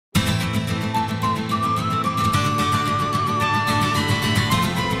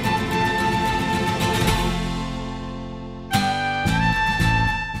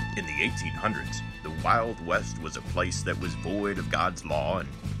Wild West was a place that was void of God's law, and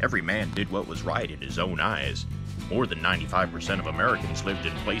every man did what was right in his own eyes. More than 95% of Americans lived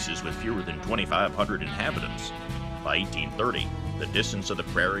in places with fewer than 2,500 inhabitants. By 1830, the distance of the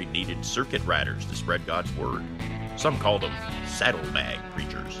prairie needed circuit riders to spread God's word. Some called them saddlebag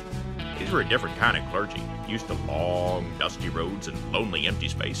preachers. These were a different kind of clergy, used to long, dusty roads and lonely, empty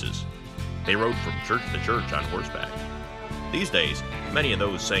spaces. They rode from church to church on horseback. These days, many of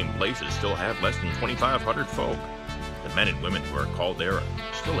those same places still have less than 2,500 folk. The men and women who are called there are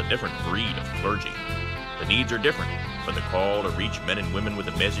still a different breed of clergy. The needs are different, but the call to reach men and women with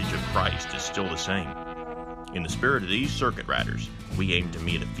the message of Christ is still the same. In the spirit of these circuit riders, we aim to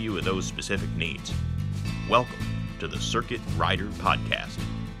meet a few of those specific needs. Welcome to the Circuit Rider Podcast.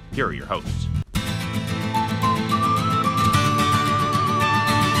 Here are your hosts.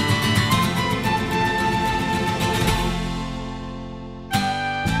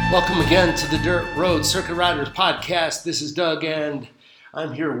 Welcome again to the Dirt Road Circuit Riders Podcast. This is Doug, and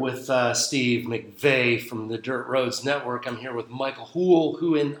I'm here with Steve McVeigh from the Dirt Roads Network. I'm here with Michael Hool,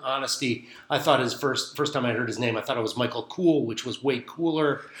 who, in honesty, I thought his first time I heard his name, I thought it was Michael Cool, which was way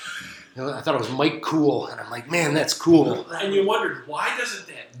cooler. I thought it was Mike Cool, and I'm like, man, that's cool. And you wondered, why doesn't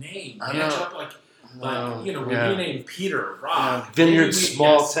that name match up like when you name Peter, Rob. Vineyard,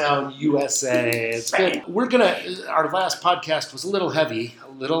 small town, USA. It's good. Our last podcast was a little heavy,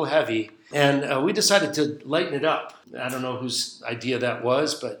 and we decided to lighten it up. I don't know whose idea that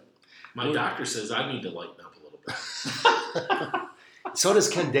was, but... My doctor says I need to lighten up a little bit. So does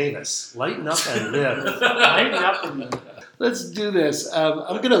Ken Davis. Lighten up and live. Lighten up and live. Let's do this.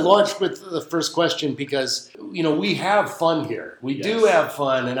 I'm going to launch with the first question because, we have fun here. We do have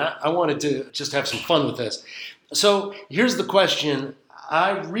fun, and I wanted to just have some fun with this. So here's the question.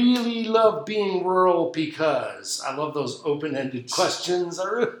 I really love being rural because I love those open-ended questions.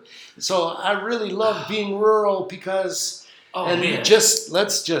 So I really love being rural because...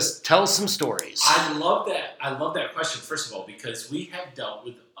 let's just tell some stories. I love that question, first of all, because we have dealt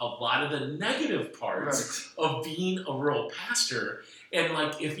with a lot of the negative parts of being a rural pastor. And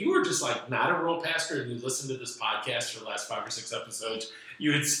if you were just not a rural pastor and you listened to this podcast for the last 5 or 6 episodes,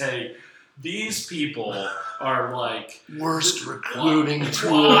 you would say, these people are worst recruiting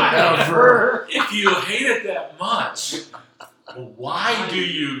tool ever. If you hate it that much, why do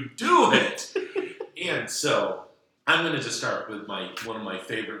you do it? And so I'm going to just start with one of my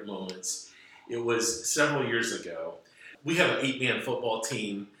favorite moments. It was several years ago. We have an 8-man football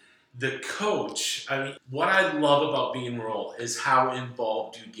team. The coach, what I love about being rural is how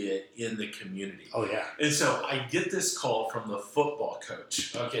involved you get in the community. Oh, yeah. And so I get this call from the football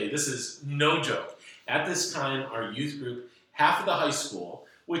coach. Okay, this is no joke. At this time, our youth group, half of the high school,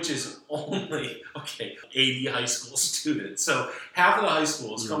 which is only, 80 high school students. So half of the high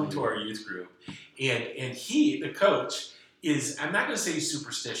school is coming to our youth group. And he, the coach, is, I'm not going to say he's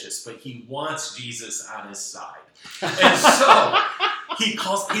superstitious, but he wants Jesus on his side. And so he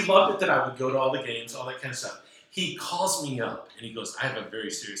loved it that I would go to all the games, all that kind of stuff. He calls me up and he goes, I have a very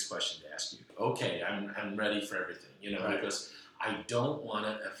serious question to ask you. Okay, I'm ready for everything. Right. He goes, I don't want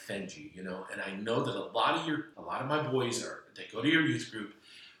to offend you, and I know that a lot of my boys they go to your youth group.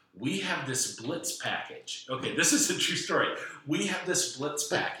 We have this Blitz package. Okay, this is a true story. We have this Blitz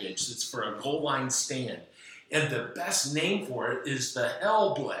package that's for a goal line stand. And the best name for it is the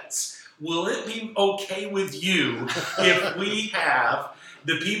Hell Blitz. Will it be okay with you if we have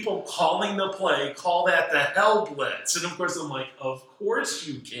the people calling the play call that the Hell Blitz? And of course I'm like, of course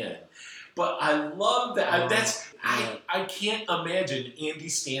you can. But I love that. I can't imagine Andy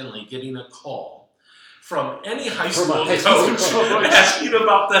Stanley getting a call from any high school coach asking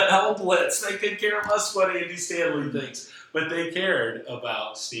about the Hell Blitz. They could care less what Andy Stanley thinks, but they cared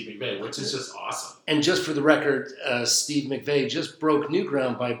about Steve McVeigh, which is just awesome. And just for the record, Steve McVeigh just broke new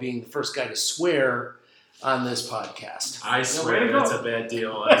ground by being the first guy to swear on this podcast. I swear it's a bad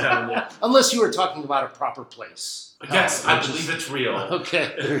deal, I'm telling you. Unless you were talking about a proper place. Yes, I believe it's real.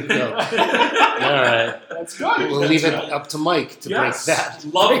 Okay, there you go. All right. That's good. We'll leave it up to Mike to break that.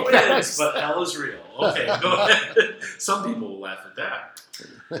 Love wins, but hell is real. Okay, go ahead. Some people will laugh at that.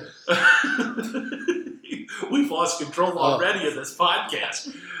 We've lost control already of this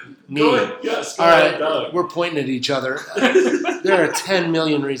podcast. Go ahead. Yes, go ahead, Doug. We're pointing at each other. There are 10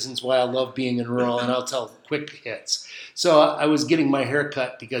 million reasons why I love being in rural, and I'll tell quick hits. So I was getting my hair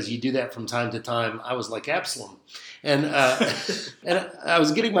cut because you do that from time to time. I was like Absalom. And I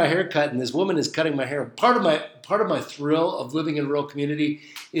was getting my hair cut, and this woman is cutting my hair. Part of my thrill of living in a rural community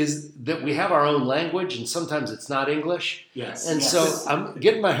is that we have our own language, and sometimes it's not English. Yes. And so I'm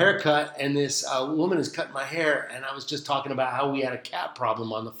getting my hair cut, and this woman is cutting my hair, and I was just talking about how we had a cat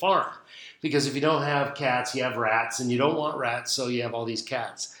problem on the farm. farm. Because if you don't have cats, you have rats, and you don't want rats, so you have all these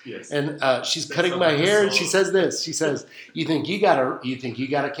cats. Yes. And she's cutting my hair, and she says this. She says, "You think you got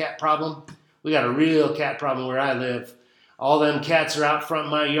a cat problem? We got a real cat problem where I live. All them cats are out front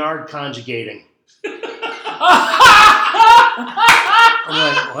of my yard conjugating." I'm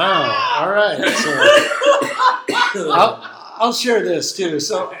like, wow, all right. So I'll share this too.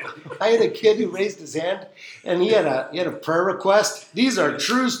 So I had a kid who raised his hand, and he had a prayer request. These are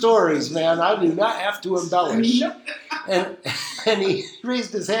true stories, man. I do not have to embellish. And he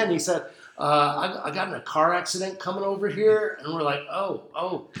raised his hand. And he said, I got in a car accident coming over here. And we're like,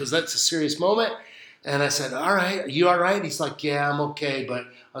 oh, because that's a serious moment. And I said, all right, are you all right? He's like, yeah, I'm okay. But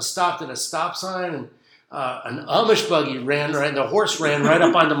I stopped at a stop sign, and an Amish buggy the horse ran right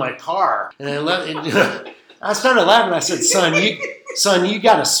up onto my car. And I started laughing. I said, son, you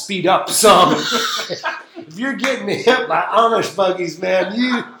got to speed up some. If you're getting hit by Amish buggies, man,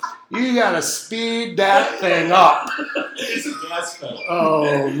 you got to speed that thing up. It's a gas pedal.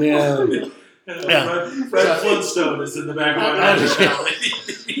 Oh, man. Yeah. Fred Flintstone is in the back of my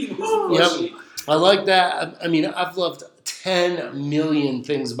Yep. I like that. I mean, I've loved 10 million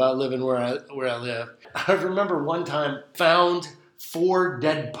things about living where I live. I remember one time found 4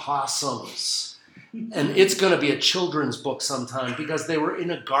 dead possums. And it's going to be a children's book sometime because they were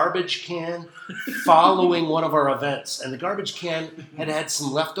in a garbage can following one of our events. And the garbage can had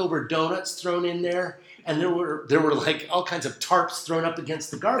some leftover donuts thrown in there. And there were like all kinds of tarps thrown up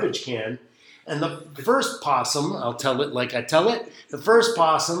against the garbage can. And the first possum, I'll tell it like I tell it, the first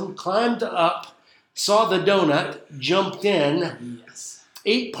possum climbed up, saw the donut, jumped in,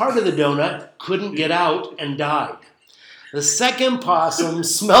 ate part of the donut, couldn't get out, and died. The second possum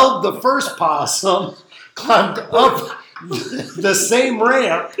smelled the first possum, climbed up the same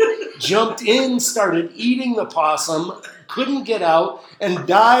ramp, jumped in, started eating the possum, couldn't get out, and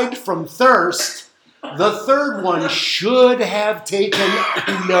died from thirst. The third one should have taken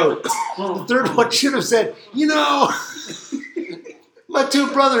note. The third one should have said, my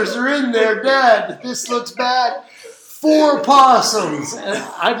 2 brothers are in there dead. This looks bad. 4 possums. And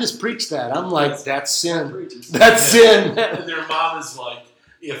I just preached that. I'm like, that's sin. That's sin. And their mom is like,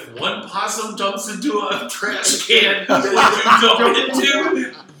 if one possum jumps into a trash can, will you jump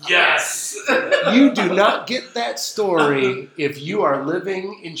into? Yes. You do not get that story if you are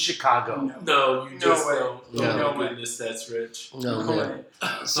living in Chicago. No, you just don't. No. Oh, my goodness, that's rich. No way.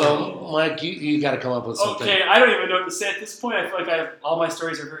 So, Mike, you got to come up with something. Okay, I don't even know what to say at this point. I feel like all my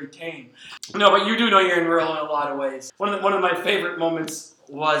stories are very tame. No, but you do know you're in rural in a lot of ways. One of my favorite moments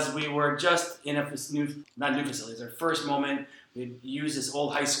was we were just in not new facilities. Our first moment, we used this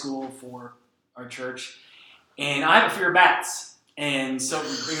old high school for our church, and I have a fear of bats. And so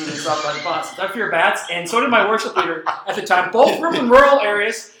we're bringing this up on the bus. I fear bats, and so did my worship leader at the time. Both were from rural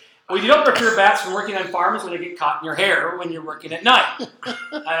areas. We don't fear bats from working on farms when they get caught in your hair when you're working at night.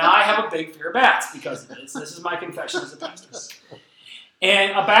 And I have a big fear of bats because of this. This is my confession as a pastor.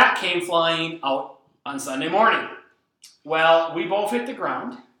 And a bat came flying out on Sunday morning. Well, we both hit the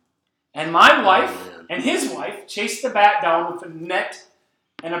ground, and my wife and his wife chased the bat down with a net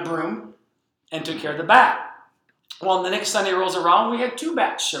and a broom and took care of the bat. Well, the next Sunday rolls around, we had 2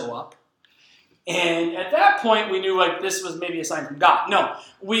 bats show up. And at that point, we knew this was maybe a sign from God. No,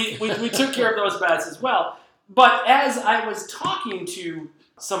 we took care of those bats as well. But as I was talking to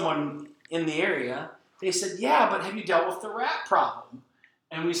someone in the area, they said, yeah, but have you dealt with the rat problem?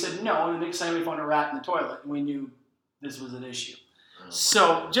 And we said, no. And the next time we found a rat in the toilet, and we knew this was an issue.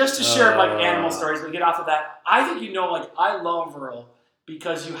 So just to share animal stories, but get off of that, I think I love rural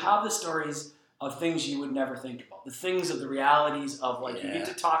because you have the stories of things you would never think about. The things of the realities of you get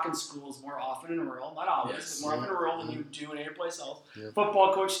to talk in schools more often in rural, not always, but more often in rural than you do in any place else. Yep.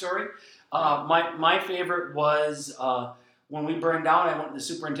 Football coach story. My favorite was when we burned down, I went to the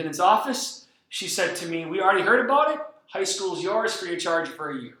superintendent's office. She said to me, we already heard about it. High school's yours for your charge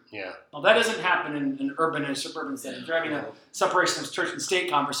for a year. Yeah. Well, that doesn't happen in urban and suburban settings. They're having a separation of church and state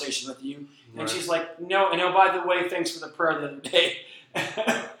conversation with you. And she's like, no, by the way, thanks for the prayer the other day.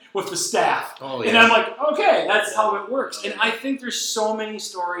 With the staff. Oh, yeah. And I'm like, okay, that's how it works. And I think there's so many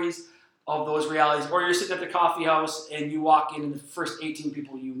stories of those realities. Or you're sitting at the coffee house and you walk in and the first 18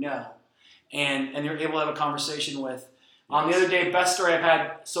 people you know. And you're able to have a conversation with. The other day, best story I've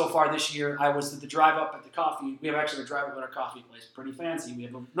had so far this year, I was at the drive up at the coffee. We have actually a drive up at our coffee place. Pretty fancy. We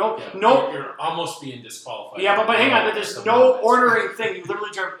have no. You're almost being disqualified. Yeah, but hang on. There's no ordering thing. You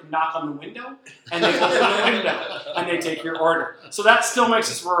literally drive and knock on the window, and they open the window, and they take your order. So that still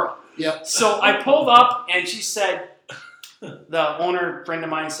makes us rural. Yep. So I pulled up, and she said, the owner friend of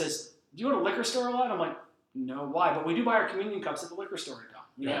mine says, do you go to the liquor store a lot? I'm like, no, why? But we do buy our communion cups at the liquor store in town.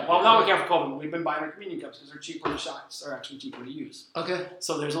 Yeah. Well, now we can't for COVID. We've been buying our communion cups because they're cheaper to shots. They're actually cheaper to use. Okay.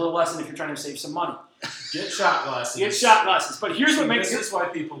 So there's a little lesson if you're trying to save some money. Get shot glasses. Get shot glasses. But here's what makes This is why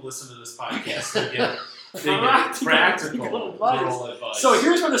people listen to this podcast. They get Practical practical advice. rural advice. So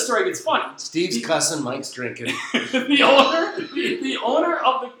here's where the story gets funny. Steve's cussing, Mike's drinking. the owner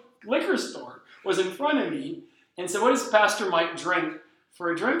of the liquor store was in front of me and said, "What does Pastor Mike drink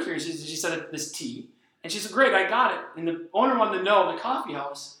for a drink here?" She said, "This tea." And she said, "Great, I got it." And the owner wanted to know, the coffee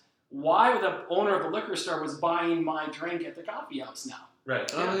house, why the owner of the liquor store was buying my drink at the coffee house now.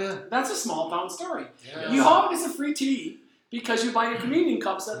 Right. Oh, yeah. That's a small town story. Yeah. You have it as a free tea because you buy your communion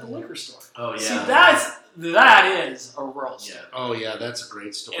cups at the liquor store. Oh, yeah. See, that is a rural story. Yeah. Oh, yeah, that's a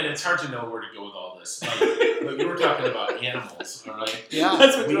great story. And it's hard to know where to go with all this. Like, but you were talking about animals, all right? Yeah.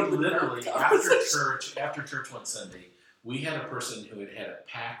 That's what We drove the literally, conversation. after church one Sunday, we had a person who had a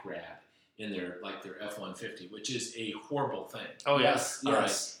pack rat in their F-150, which is a horrible thing. Oh, yeah. Yes. All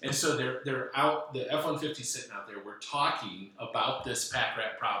right. And so they're out, the F-150 sitting out there. We're talking about this pack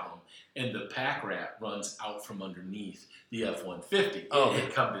rat problem, and the pack rat runs out from underneath the F-150. Oh. It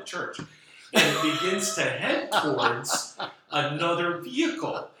had come to church. And it begins to head towards another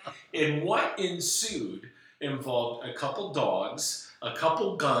vehicle. And what ensued involved a couple dogs, a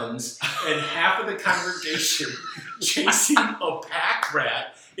couple guns, and half of the congregation chasing a pack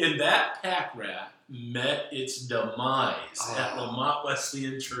rat. And that pack rat met its demise at Lamont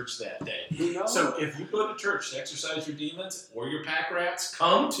Wesleyan Church that day. You know? So if you go to church to exercise your demons or your pack rats,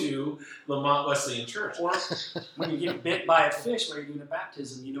 come to Lamont Wesleyan Church. Or when you get bit by a fish while you're doing a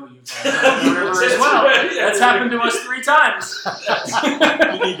baptism, you know you've whatever as well. Right. That's happened to us 3 times.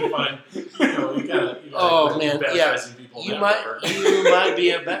 You need to find, you gotta Oh, man, yeah. baptizing people You that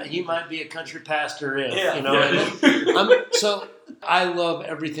might be a country pastor if, Yeah. you know. Yeah. And so I love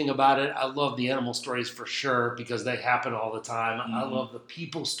everything about it. I love the animal stories for sure because they happen all the time. I Mhm. love the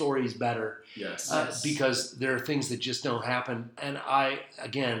people stories better Yes. because there are things that just don't happen. And I,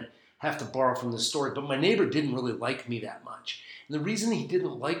 again, have to borrow from this story. But my neighbor didn't really like me that much. And the reason he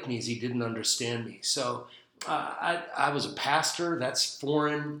didn't like me is he didn't understand me. So I was a pastor. That's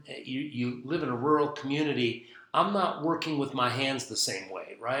foreign. You live in a rural community. I'm not working with my hands the same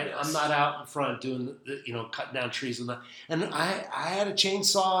way, right? Yes. I'm not out in front doing, cutting down trees and that. And I had a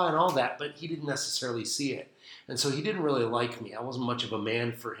chainsaw and all that, but he didn't necessarily see it. And so he didn't really like me. I wasn't much of a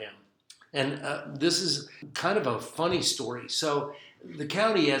man for him. And this is kind of a funny story. So the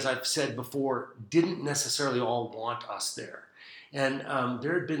county, as I've said before, didn't necessarily all want us there. And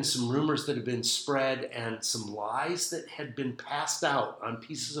there had been some rumors that had been spread and some lies that had been passed out on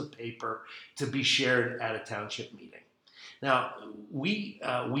pieces of paper to be shared at a township meeting. Now, we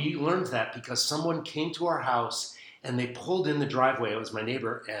learned that because someone came to our house and they pulled in the driveway. It was my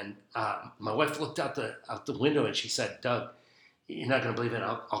neighbor, and my wife looked out the window and she said, "Doug, you're not going to believe it.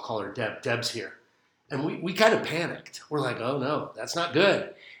 I'll call her Deb. Deb's here." And we kind of panicked. We're like, "Oh no, that's not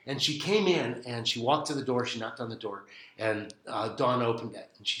good." And she came in and she walked to the door. She knocked on the door, and Dawn opened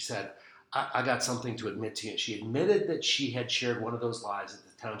it. And she said, I got something to admit to you. She admitted that she had shared one of those lies at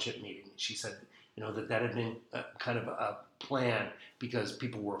the township meeting. She said, that had been kind of a plan because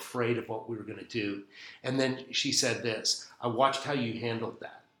people were afraid of what we were going to do. And then she said this: "I watched how you handled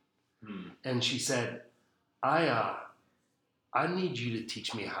that." And she said, I need you to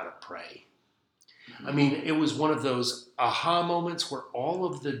teach me how to pray." I mean, it was one of those aha moments where all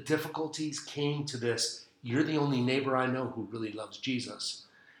of the difficulties came to this: "You're the only neighbor I know who really loves Jesus.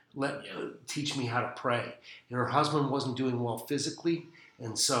 Teach me how to pray." And her husband wasn't doing well physically,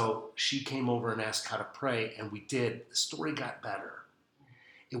 and so she came over and asked how to pray, and we did. The story got better.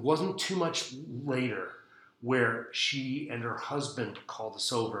 It wasn't too much later where she and her husband called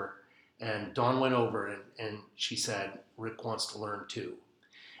us over, and Dawn went over, and she said, "Rick wants to learn too."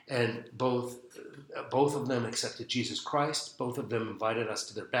 And both of them accepted Jesus Christ. Both of them invited us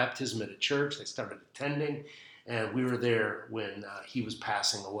to their baptism at a church. They started attending, and we were there when he was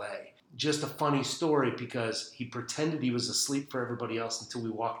passing away. Just a funny story because he pretended he was asleep for everybody else until we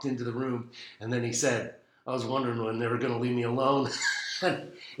walked into the room, and then he said, "I was wondering when they were going to leave me alone."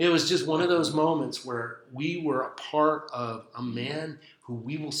 And it was just one of those moments where we were a part of a man who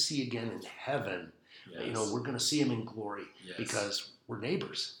we will see again in heaven. Yes. We're going to see him in glory Yes. because we're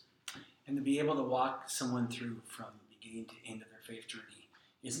neighbors. And to be able to walk someone through from beginning to end of their faith journey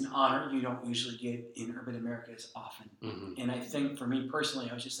is an honor you don't usually get in urban America as often. Mm-hmm. And I think for me personally,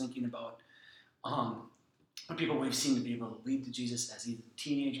 I was just thinking about the people we've seen to be able to lead to Jesus as either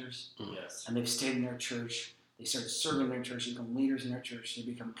teenagers, Yes. and they've stayed in their church, they started serving their church, they become leaders in their church, they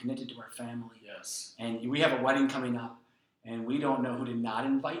become connected to our family. Yes. And we have a wedding coming up, And we don't know who to not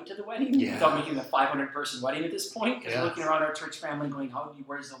invite to the wedding without making a 500-person wedding at this point. Because we're looking around our church family going,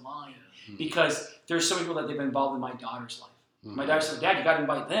 where's the line? Mm-hmm. Because there's so many people that they've been involved in my daughter's life. Mm-hmm. My daughter said, Dad, you got to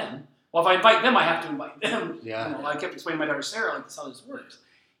invite them. Well, if I invite them, I have to invite them. Yeah. You know, I kept explaining to my daughter, Sarah, like, that's how this works.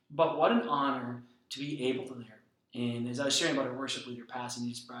 But what an honor to be able to there. And as I was sharing about our worship leader passing, you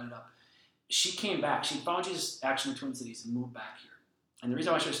just brought it up. She came back. She found Jesus actually in the Twin Cities and moved back here. And the reason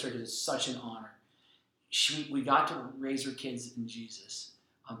I want to share this story is it's such an honor. We got to raise her kids in Jesus.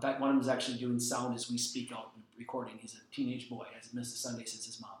 In fact, one of them is actually doing sound as we speak out and recording. He's a teenage boy. Hasn't missed a Sunday since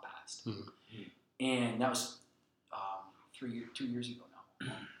his mom passed. Mm-hmm. And that was 2 years ago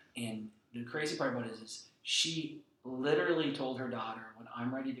now. And the crazy part about it is she literally told her daughter, when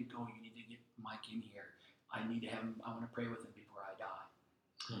I'm ready to go, you need to get Mike in here. I want to pray with him before I die.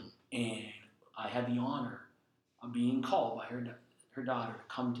 Hmm. And I had the honor of being called by her daughter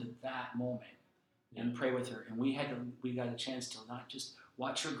to come to that moment and pray with her. And we got a chance to not just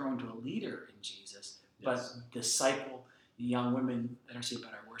watch her grow into a leader in Jesus, but disciple the young women that are saved by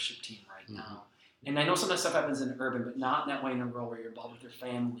our worship team right now. And I know some of that stuff happens in urban, but not in that way in a rural where you're involved with your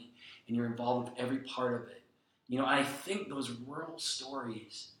family and you're involved with every part of it. You know, I think those rural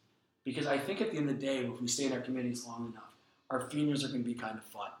stories, because I think at the end of the day, if we stay in our communities long enough, our funerals are going to be kind of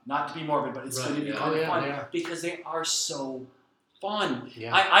fun. Not to be morbid, but it's going to be kind of fun because they are so fun.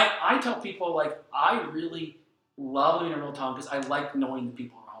 Yeah. I tell people, like, I really love living in a rural town because I like knowing the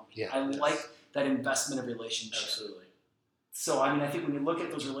people around me. Yeah, I like that investment of relationship. Absolutely. So, I mean, I think when you look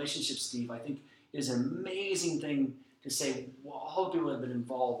at those relationships, Steve, I think it is an amazing thing to say, well, all the people have been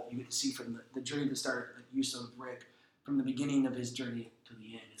involved. You get to see from the journey to start, like you saw with Rick, from the beginning of his journey to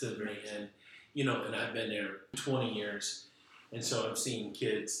the end. To the very end. You know, and I've been there 20 years. And so I'm seeing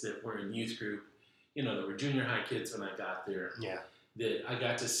kids that were in youth group, you know, that were junior high kids when I got there. Yeah. That I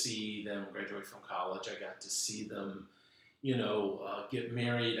got to see them graduate from college. I got to see them, you know, get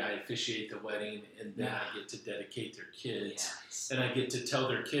married. I officiate the wedding, and then I get to dedicate their kids. Yes. And I get to tell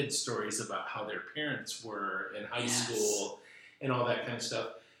their kids stories about how their parents were in high school and all that kind of stuff.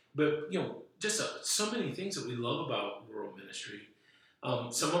 But, you know, just so many things that we love about rural ministry.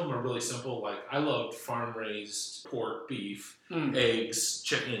 Some of them are really simple, like I loved farm-raised pork, beef, eggs,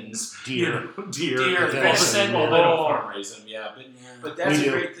 chickens, deer, venison. Well, they don't farm-raise them, but that's a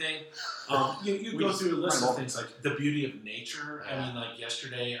great thing. You go through a list of things like the beauty of nature. I mean, like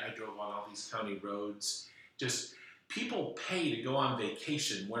yesterday, I drove on all these county roads. Just people pay to go on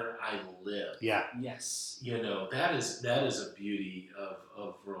vacation where I live. Yeah. Yes. You know, that is a beauty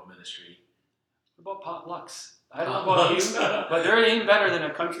of rural ministry. What about potlucks? I don't know about you, but they're even better than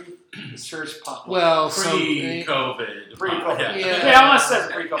a country church potluck. Well, pre-COVID. Pre-COVID. Yeah, I want to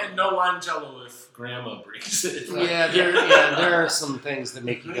say pre-COVID. And no lime jello if grandma brings it. Yeah, there are some things that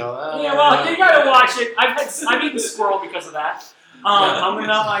make you go, oh. Yeah, well, you got to watch it. I've eaten squirrel because of that. I'm going to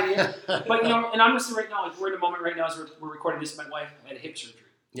not lie to you. But, you know, and I'm just right now, like, we're in a moment right now as we're recording this. My wife had hip surgery.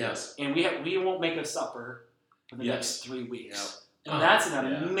 Yes. And we won't make a supper for the next 3 weeks. Yeah. And that's an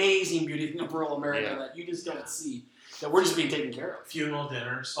amazing beauty of rural America that you just don't see. That we're just being taken care of. Funeral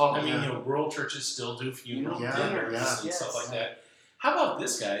dinners. Oh, I mean, you know, rural churches still do funeral dinners and stuff like that. How about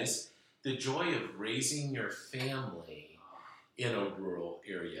this, guys? The joy of raising your family in a rural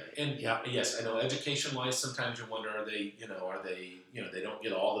area. And yes, I know education-wise, sometimes you wonder, are they, they don't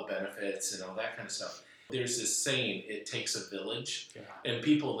get all the benefits and all that kind of stuff. There's this saying, it takes a village. Yeah. And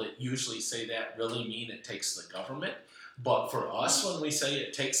people that usually say that really mean it takes the government. But for us, when we say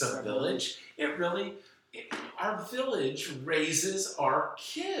it takes a village, our village raises our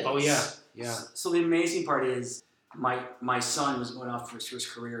kids. Oh, yeah. So the amazing part is my son was going off for his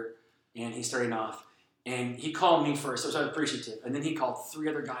first career, and he's starting off, and he called me first, so I was appreciative. And then he called 3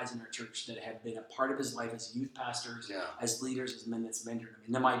 other guys in our church that had been a part of his life as youth pastors, as leaders, as men that's mentored him.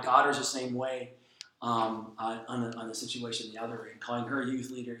 And then my daughter's the same way on the situation the other end, calling her youth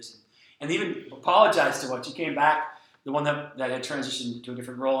leaders. And even apologized to what she came back. The one that had transitioned to a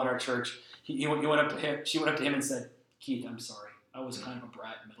different role in our church, she went up to him and said, "Keith, I'm sorry. I was kind of a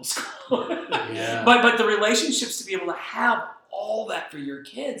brat in middle school." But the relationships to be able to have all that for your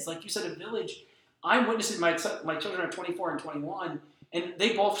kids, like you said, a village. I'm witnessing my children are 24 and 21, and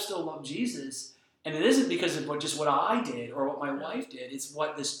they both still love Jesus. And it isn't because of what I did or what my wife did. It's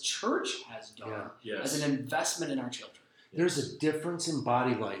what this church has done as an investment in our children. There's a difference in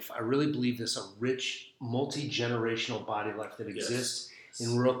body life. I really believe there's a rich, multi-generational body life that exists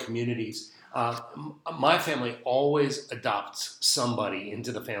in rural communities. My family always adopts somebody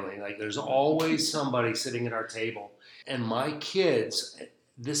into the family. Like, there's always somebody sitting at our table. And my kids,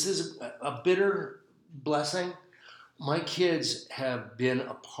 this is a bitter blessing. My kids have been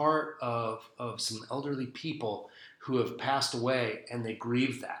a part of some elderly people who have passed away, and they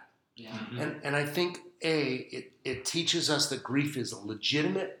grieve that. Yeah. Mhm. And I think, it teaches us that grief is a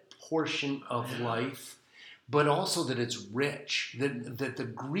legitimate portion of Yeah. life, but also that it's rich, that the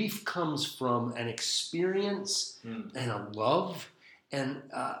grief comes from an experience Mm. and a love. And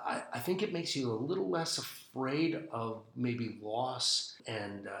I think it makes you a little less afraid of maybe loss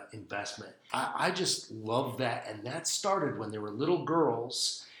and investment. I just love that. And that started when there were little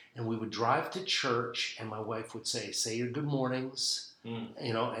girls, and we would drive to church, and my wife would say your good mornings. Mm.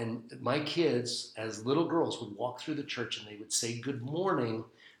 And my kids, as little girls, would walk through the church, and they would say good morning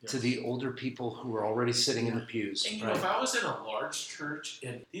to Yes. the older people who were already sitting in the pews. And if I was in a large church,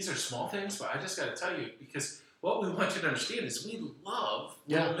 and these are small things, but I just got to tell you, because what we want you to understand is we love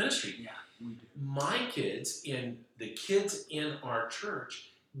rural ministry. Yeah, we do. My kids and the kids in our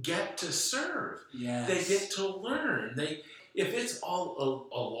church get to serve. Yes. They get to learn. If it's all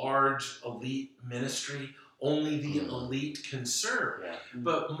a large elite ministry, only the elite can serve. Yeah.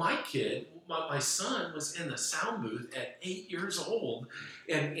 But my kid, my son, was in the sound booth at 8 years old,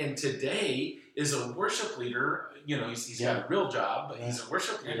 and today is a worship leader. He's got a real job, but he's a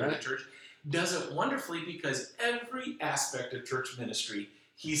worship leader in the church. Does it wonderfully because every aspect of church ministry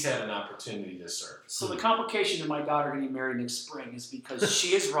he's had an opportunity to serve. So the complication to my daughter getting married next spring is because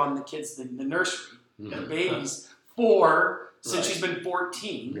she has run the kids in the nursery, the babies, since she's been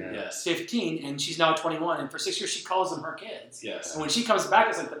 14, Yes. 15, and she's now 21. And for 6 years, she calls them her kids. Yes. And when she comes back,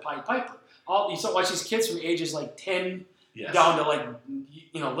 it's like the Pied Piper. You saw watch these kids from ages like 10 Yes. down to like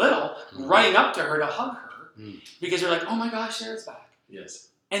little, running up to her to hug her because they're like, "Oh my gosh, Sarah's back." Yes.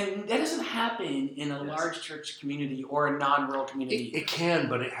 And that doesn't happen in a large church community or a non-rural community. It can,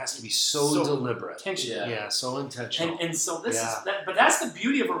 but it has to be so deliberate. Intentional. Yeah, so intentional. And so this is that, but that's the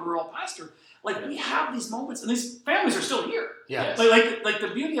beauty of a rural pastor. Like we have these moments, and these families are still here. Yeah. Yes. Like the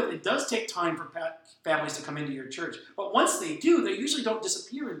beauty of it does take time for families to come into your church, but once they do, they usually don't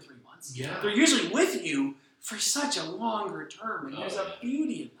disappear in 3 months. Yeah. They're usually with you for such a longer term, and there's a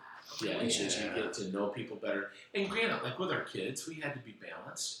beauty in that. Relationship. You get to know people better. And granted, like with our kids, we had to be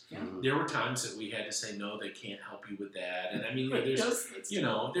balanced. Yeah. There were times that we had to say, no, they can't help you with that. And I mean,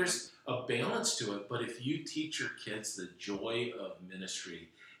 there's a balance to it. But if you teach your kids the joy of ministry,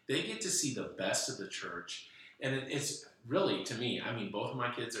 they get to see the best of the church. And it's really, to me, I mean, both of my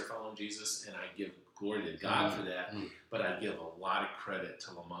kids are following Jesus, and I give glory to God for that. But I give a lot of credit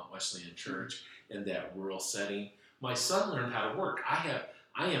to Lamont Wesleyan Church in that rural setting. My son learned how to work.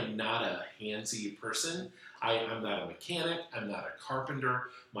 I am not a handsy person. I'm not a mechanic. I'm not a carpenter.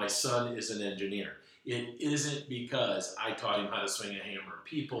 My son is an engineer. It isn't because I taught him how to swing a hammer.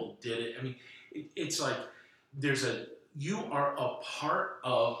 People did it. I mean, it's like you are a part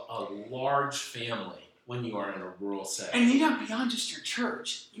of a large family when you are in a rural setting. And you know, beyond just your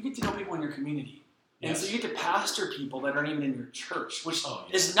church, you get to know people in your community. And so you get to pastor people that aren't even in your church, which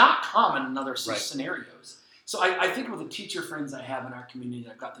is not common in other scenarios. So I think of the teacher friends I have in our community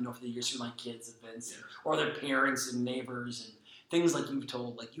that I've got to know for the years through my kids' events, or their parents and neighbors and things like you've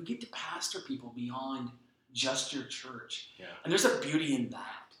told. Like you get to pastor people beyond just your church. Yeah. And there's a beauty in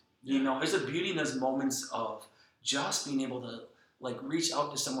that. There's a beauty in those moments of just being able to like reach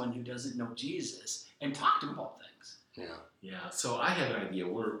out to someone who doesn't know Jesus and talk to them about things. Yeah. So I have an idea.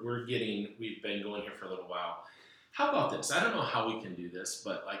 We've been going here for a little while. How about this? I don't know how we can do this,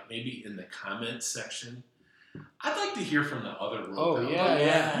 but like maybe in the comments section, I'd like to hear from the other rural pastors.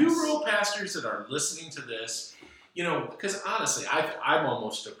 Yeah. You rural pastors that are listening to this, because honestly, I'm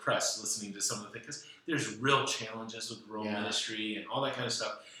almost depressed listening to some of the things, because there's real challenges with rural ministry and all that kind of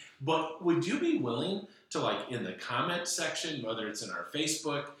stuff. But would you be willing to, like, in the comment section, whether it's in our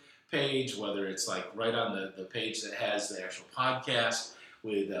Facebook page, whether it's like right on the page that has the actual podcast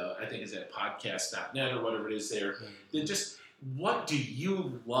with, I think it's at podcast.net or whatever it is there, then just, what do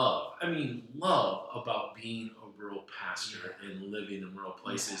you love? I mean, love about being a rural pastor and living in rural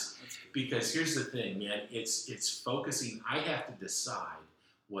places. Because here's the thing, man, it's focusing. I have to decide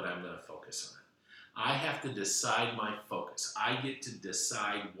what I'm going to focus on. I have to decide my focus. I get to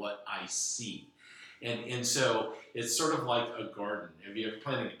decide what I see. And so it's sort of like a garden. Have you ever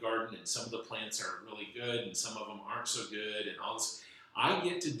planted a garden and some of the plants are really good and some of them aren't so good and all this? I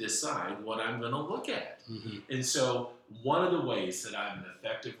get to decide what I'm going to look at. And so one of the ways that I'm an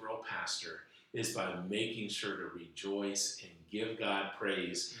effective rural pastor is by making sure to rejoice and give God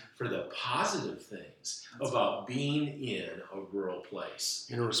praise for the positive things about being in a rural place.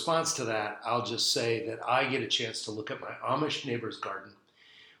 In response to that, I'll just say that I get a chance to look at my Amish neighbor's garden,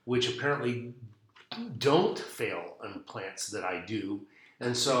 which apparently don't fail on plants that I do.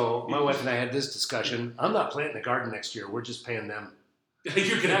 And so my wife and I had this discussion. I'm not planting a garden next year. We're just paying them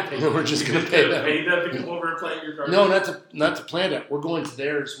You're gonna pay. We're just gonna pay them. Pay them to come over and plant your garden. No, not to plant it. We're going to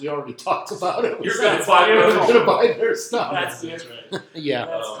theirs. We already talked about it. You're That's gonna buy We're beautiful. gonna buy their stuff. That's right. Yeah.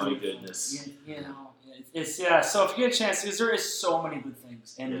 That's Oh my funny. goodness. You know, it's yeah. So if you get a chance, because there is so many good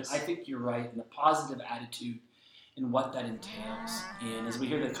things, and Yes. I think you're right in the positive attitude and what that entails. And as we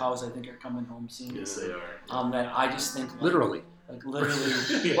hear the cows, I think are coming home soon. Yes, they are. That I just think Literally.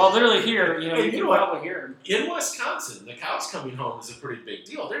 literally. Well, literally here, you know, And you you can know what? probably hear. In Wisconsin, the cows coming home is a pretty big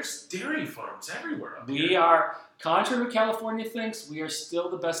deal. There's dairy farms everywhere up We here. are, contrary to what California thinks, we are still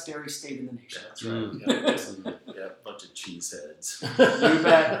the best dairy state in the nation. That's right. Mm. Yeah, bunch of cheeseheads. You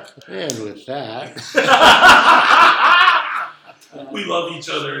bet. And with that, We love each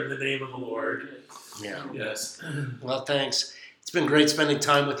other in the name of the Lord. yeah. Yes. Well, thanks. It's been great spending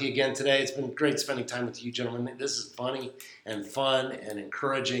time with you again today. It's been great spending time with you, gentlemen. This is funny and fun and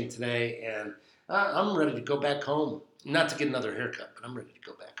encouraging today, and I'm ready to go back home. Not to get another haircut, but I'm ready to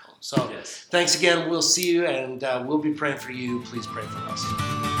go back home. So Yes. thanks again. We'll see you, and we'll be praying for you. Please pray for us.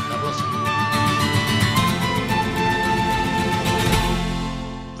 God bless you.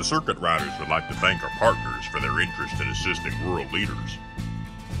 The Circuit Riders would like to thank our partners for their interest in assisting rural leaders.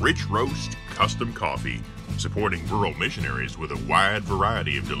 Rich Roast Custom Coffee, supporting rural missionaries with a wide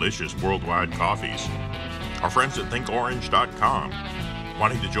variety of delicious worldwide coffees. Our friends at ThinkOrange.com,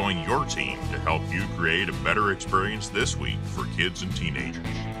 wanting to join your team to help you create a better experience this week for kids and teenagers.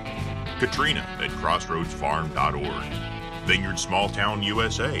 Katrina at CrossroadsFarm.org. Vineyard Small Town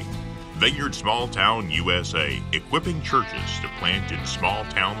USA. Vineyard Small Town USA, equipping churches to plant in small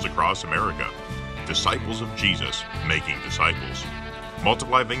towns across America. Disciples of Jesus, making disciples.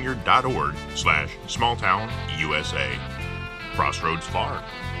 multivineyard.org/smalltownusa. Crossroads Farm,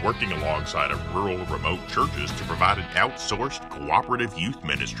 working alongside of rural remote churches to provide an outsourced cooperative youth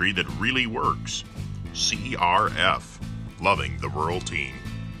ministry that really works. CRF, loving the rural team.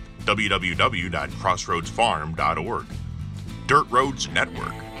 www.crossroadsfarm.org. Dirt Roads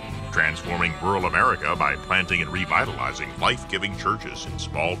Network, transforming rural America by planting and revitalizing life-giving churches in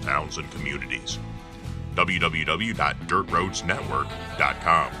small towns and communities.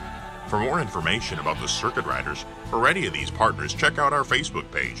 www.dirtroadsnetwork.com. For more information about the Circuit Riders or any of these partners, check out our Facebook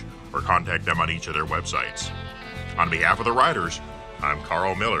page or contact them on each of their websites. On behalf of the Riders, I'm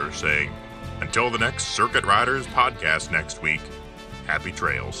Carl Miller saying, until the next Circuit Riders podcast next week, happy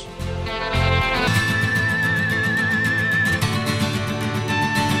trails.